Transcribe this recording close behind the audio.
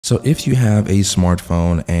So if you have a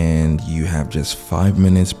smartphone and you have just 5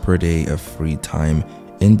 minutes per day of free time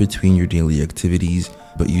in between your daily activities,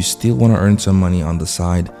 but you still want to earn some money on the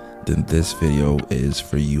side, then this video is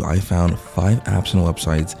for you. I found 5 apps and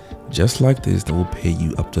websites just like this that will pay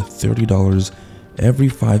you up to $30 every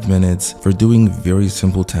 5 minutes for doing very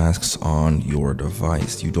simple tasks on your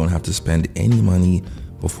device. You don't have to spend any money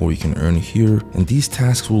before you can earn here, and these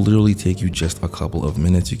tasks will literally take you just a couple of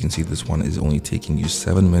minutes. You can see this one is only taking you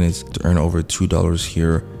 7 minutes to earn over $2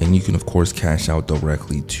 here, and you can of course cash out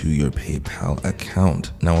directly to your PayPal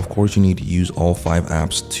account. Now of course you need to use all 5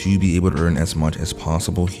 apps to be able to earn as much as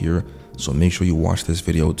possible here, so make sure you watch this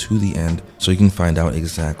video to the end so you can find out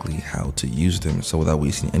exactly how to use them. So without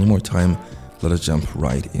wasting any more time, let us jump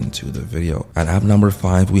right into the video. At app number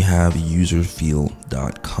 5, we have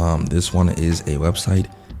userfeel.com. This one is a website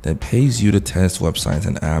that pays you to test websites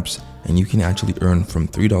and apps, and you can actually earn from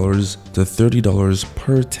 $3 to $30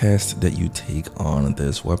 per test that you take on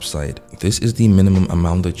this website. This is the minimum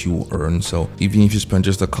amount that you will earn, so even if you spend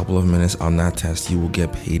just a couple of minutes on that test, you will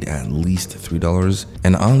get paid at least $3.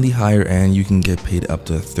 And on the higher end, you can get paid up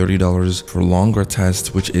to $30 for longer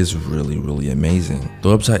tests, which is really amazing. The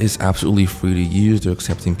website is absolutely free to use. They're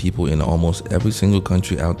accepting people in almost every single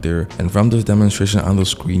country out there, and from this demonstration on the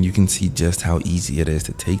screen, you can see just how easy it is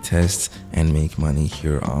to take tests and make money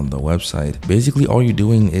here on the website. Basically, all you're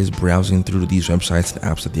doing is browsing through these websites and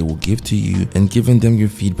apps that they will give to you and giving them your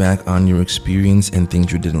feedback on your experience and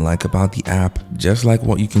things you didn't like about the app, just like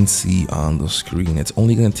what you can see on the screen. It's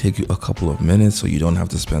only going to take you a couple of minutes, so you don't have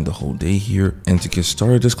to spend the whole day here. And to get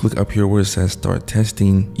started, just click up here where it says start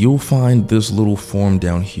testing. You'll find this little form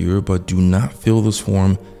down here, but do not fill this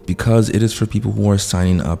form because it is for people who are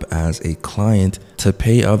signing up as a client to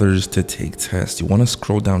pay others to take tests. You want to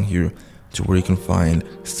scroll down here to where you can find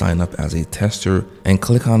sign up as a tester and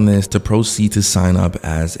click on this to proceed to sign up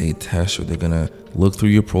as a tester. They're gonna look through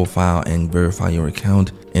your profile and verify your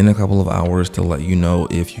account in a couple of hours to let you know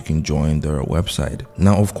if you can join their website.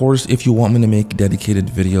 Now of course, if you want me to make dedicated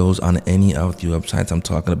videos on any of the websites I'm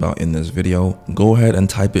talking about in this video, go ahead and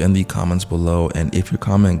type it in the comments below, and if your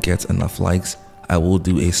comment gets enough likes, I will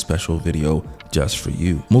do a special video just for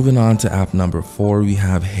you. Moving on to app number 4, we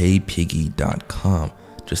have heypiggy.com.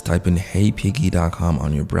 Just type in heypiggy.com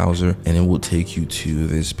on your browser and it will take you to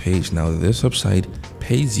this page. Now this website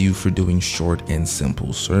pays you for doing short and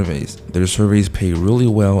simple surveys. Their surveys pay really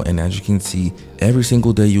well, and as you can see, every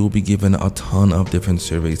single day you will be given a ton of different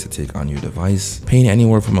surveys to take on your device, paying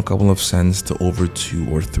anywhere from a couple of cents to over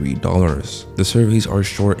 $2 or $3. The surveys are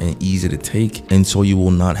short and easy to take, and so you will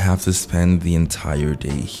not have to spend the entire day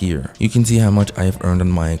here. You can see how much I have earned on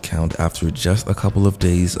my account after just a couple of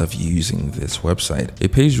days of using this website.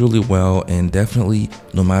 It pays really well, and definitely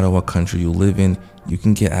no matter what country you live in, you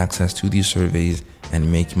can get access to these surveys and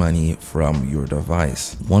make money from your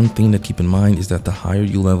device. One thing to keep in mind is that the higher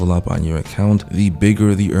you level up on your account, the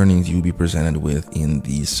bigger the earnings you'll be presented with in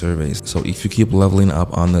these surveys. So if you keep leveling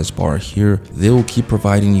up on this bar here, they will keep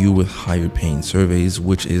providing you with higher paying surveys,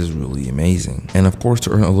 which is really amazing. And of course,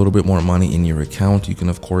 to earn a little bit more money in your account, you can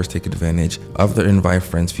of course take advantage of the invite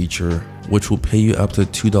friends feature, which will pay you up to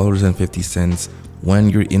 $2.50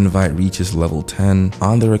 when your invite reaches level 10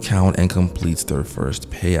 on their account and completes their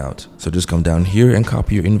first payout. So just come down here and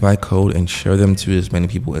copy your invite code and share them to as many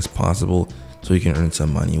people as possible so you can earn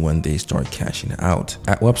some money when they start cashing out.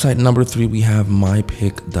 At website number 3, we have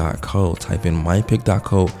mypic.co. Type in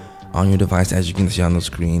mypic.co on your device, as you can see on the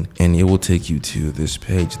screen, and it will take you to this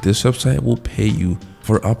page. This website will pay you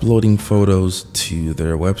for uploading photos to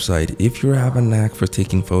their website. If you have a knack for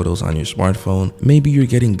taking photos on your smartphone, maybe you're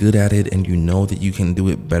getting good at it and you know that you can do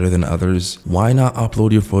it better than others, why not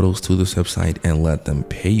upload your photos to this website and let them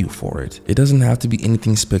pay you for it? It doesn't have to be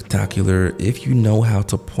anything spectacular. If you know how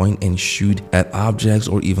to point and shoot at objects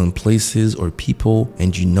or even places or people,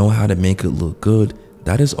 and you know how to make it look good,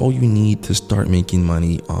 that is all you need to start making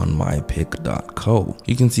money on mypic.co.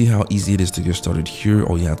 You can see how easy it is to get started here.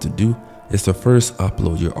 All you have to do is to first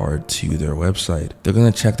upload your art to their website. They're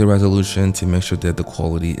gonna check the resolution to make sure that the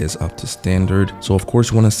quality is up to standard. So of course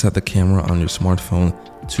you wanna set the camera on your smartphone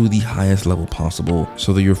to the highest level possible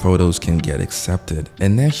so that your photos can get accepted.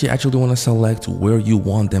 And next, you actually want to select where you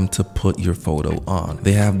want them to put your photo on.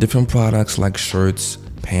 They have different products like shirts,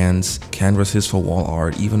 pants, canvases for wall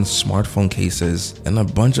art, even smartphone cases, and a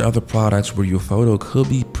bunch of other products where your photo could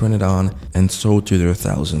be printed on and sold to their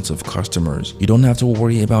thousands of customers. You don't have to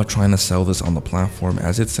worry about trying to sell this on the platform,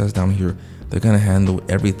 as it says down here They're gonna handle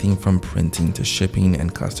everything from printing to shipping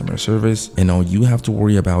and customer service, and all you have to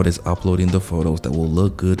worry about is uploading the photos that will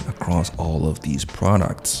look good across all of these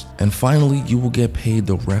products. And finally, you will get paid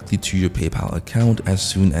directly to your PayPal account as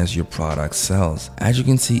soon as your product sells. As you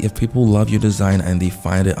can see, if people love your design and they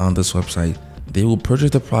find it on this website, they will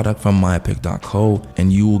purchase the product from mypic.co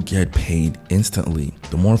and you will get paid instantly.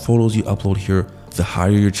 The more photos you upload here, the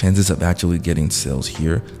higher your chances of actually getting sales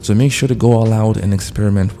here. So make sure to go all out and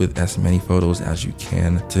experiment with as many photos as you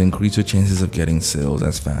can to increase your chances of getting sales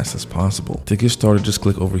as fast as possible. To get started, just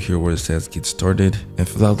click over here where it says get started and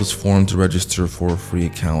fill out this form to register for a free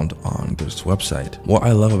account on this website. What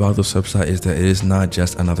I love about this website is that it is not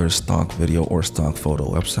just another stock video or stock photo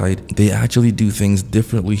website. They actually do things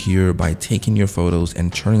differently here by taking your photos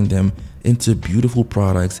and turning them into beautiful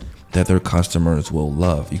products that their customers will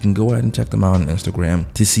love. You can go ahead and check them out on Instagram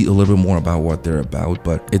to see a little bit more about what they're about,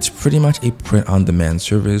 but it's pretty much a print-on-demand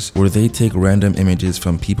service where they take random images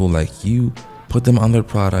from people like you, put them on their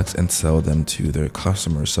products and sell them to their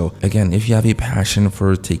customers. So again, if you have a passion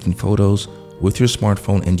for taking photos with your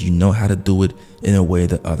smartphone and you know how to do it in a way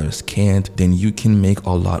that others can't, then you can make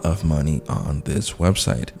a lot of money on this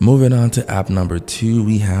website. Moving on to app number 2,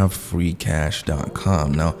 we have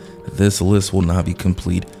freecash.com. Now, this list will not be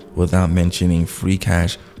complete without mentioning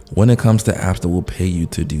FreeCash when it comes to apps that will pay you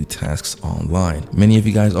to do tasks online. Many of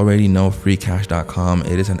you guys already know freecash.com.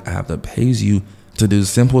 It is an app that pays you to do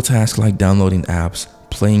simple tasks like downloading apps,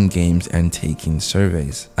 playing games, and taking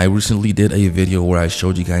surveys. I recently did a video where I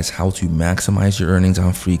showed you guys how to maximize your earnings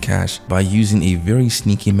on FreeCash by using a very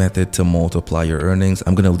sneaky method to multiply your earnings.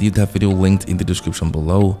 I'm gonna leave that video linked in the description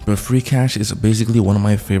below. But FreeCash is basically one of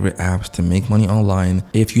my favorite apps to make money online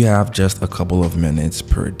if you have just a couple of minutes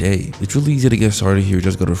per day. It's really easy to get started here.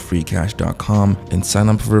 Just go to freecash.com and sign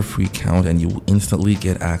up for a free account and you will instantly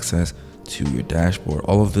get access to your dashboard.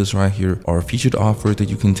 All of this right here are featured offers that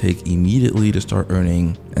you can take immediately to start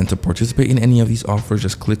earning. And to participate in any of these offers,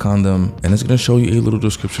 just click on them and it's going to show you a little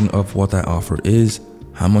description of what that offer is,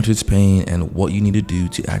 how much it's paying, and what you need to do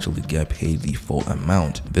to actually get paid the full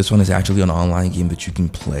amount. This one is actually an online game that you can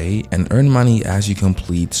play and earn money as you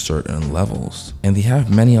complete certain levels. And they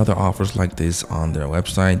have many other offers like this on their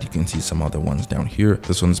website. You can see some other ones down here.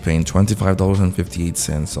 This one's paying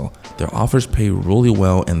 $25.58. So their offers pay really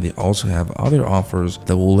well, and they also have other offers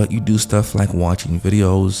that will let you do stuff like watching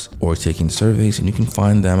videos or taking surveys, and you can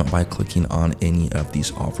find them by clicking on any of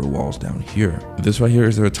these offer walls down here. This right here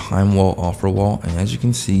is their time wall offer wall, and as you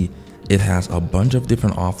can see, it has a bunch of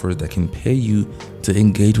different offers that can pay you to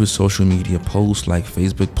engage with social media posts like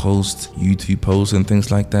Facebook posts, YouTube posts, and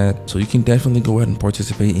things like that. So you can definitely go ahead and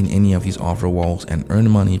participate in any of these offer walls and earn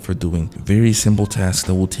money for doing very simple tasks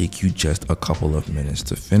that will take you just a couple of minutes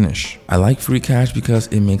to finish. I like FreeCash because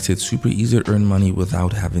it makes it super easy to earn money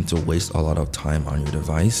without having to waste a lot of time on your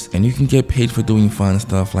device. And you can get paid for doing fun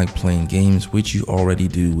stuff like playing games, which you already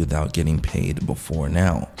do without getting paid before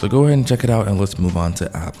now. So go ahead and check it out, and let's move on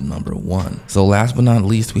to app number 1. So last but not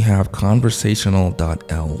least, we have conversational.ly.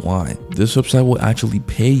 This website will actually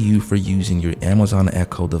pay you for using your Amazon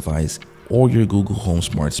Echo device or your Google Home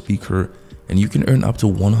smart speaker, and you can earn up to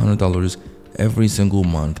 $100 every single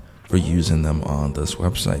month for using them on this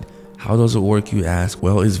website. How does it work, you ask?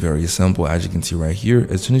 Well, it's very simple. As you can see right here,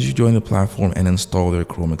 as soon as you join the platform and install their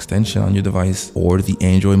Chrome extension on your device or the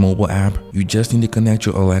Android mobile app, you just need to connect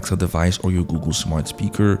your Alexa device or your Google smart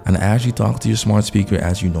speaker. And as you talk to your smart speaker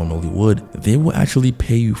as you normally would, they will actually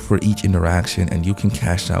pay you for each interaction, and you can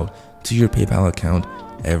cash out to your PayPal account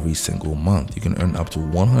every single month. You can earn up to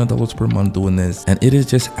 $100 per month doing this, and it is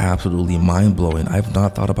just absolutely mind-blowing. I've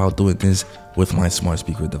not thought about doing this with my smart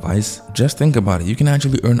speaker device. Just think about it. You can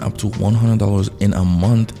actually earn up to $100 in a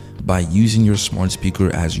month by using your smart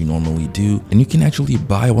speaker as you normally do, and you can actually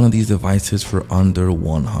buy one of these devices for under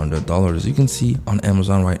 $100. You can see on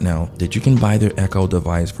Amazon right now that you can buy their Echo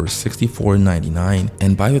device for $64.99,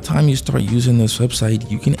 and by the time you start using this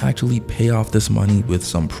website, you can actually pay off this money with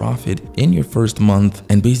some profit in your first month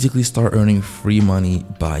and basically start earning free money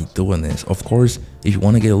by doing this. Of course, if you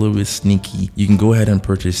want to get a little bit sneaky, you can go ahead and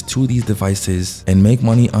purchase 2 of these devices and make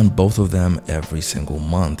money on both of them every single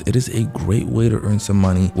month. It is a great way to earn some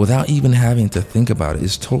money without even having to think about it.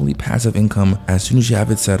 It's totally passive income as soon as you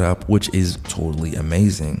have it set up, which is totally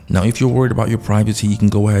amazing. Now, if you're worried about your privacy, you can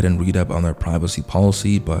go ahead and read up on their privacy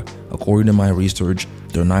policy, but according to my research,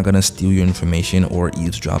 They're not gonna steal your information or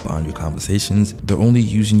eavesdrop on your conversations. They're only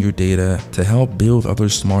using your data to help build other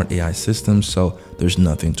smart AI systems, so there's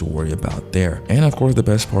nothing to worry about there. And of course, the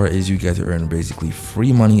best part is you get to earn basically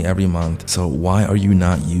free money every month. So why are you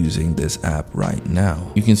not using this app right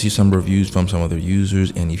now? You can see some reviews from some other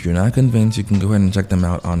users, and if you're not convinced, you can go ahead and check them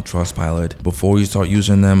out on Trustpilot before you start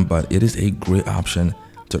using them. But it is a great option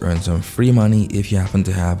to earn some free money if you happen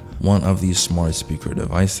to have one of these smart speaker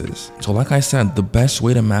devices. So like I said, the best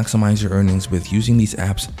way to maximize your earnings with using these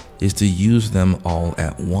apps is to use them all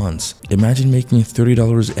at once. Imagine making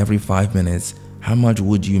 $30 every 5 minutes. How much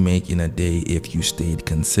would you make in a day if you stayed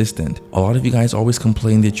consistent? A lot of you guys always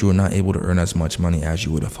complain that you are not able to earn as much money as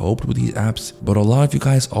you would have hoped with these apps, but a lot of you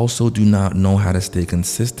guys also do not know how to stay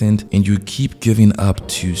consistent, and you keep giving up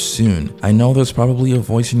too soon. I know there's probably a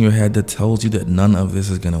voice in your head that tells you that none of this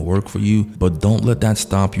is going to work for you, but don't let that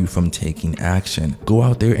stop you from taking action. Go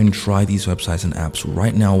out there and try these websites and apps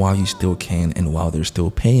right now while you still can and while they're still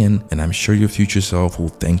paying, and I'm sure your future self will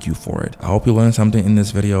thank you for it. I hope you learned something in this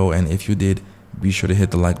video, and if you did, be sure to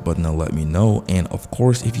hit the like button and let me know. And of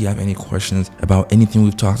course, if you have any questions about anything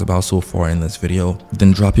we've talked about so far in this video,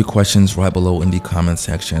 then drop your questions right below in the comment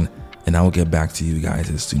section, and I will get back to you guys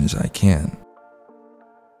as soon as I can.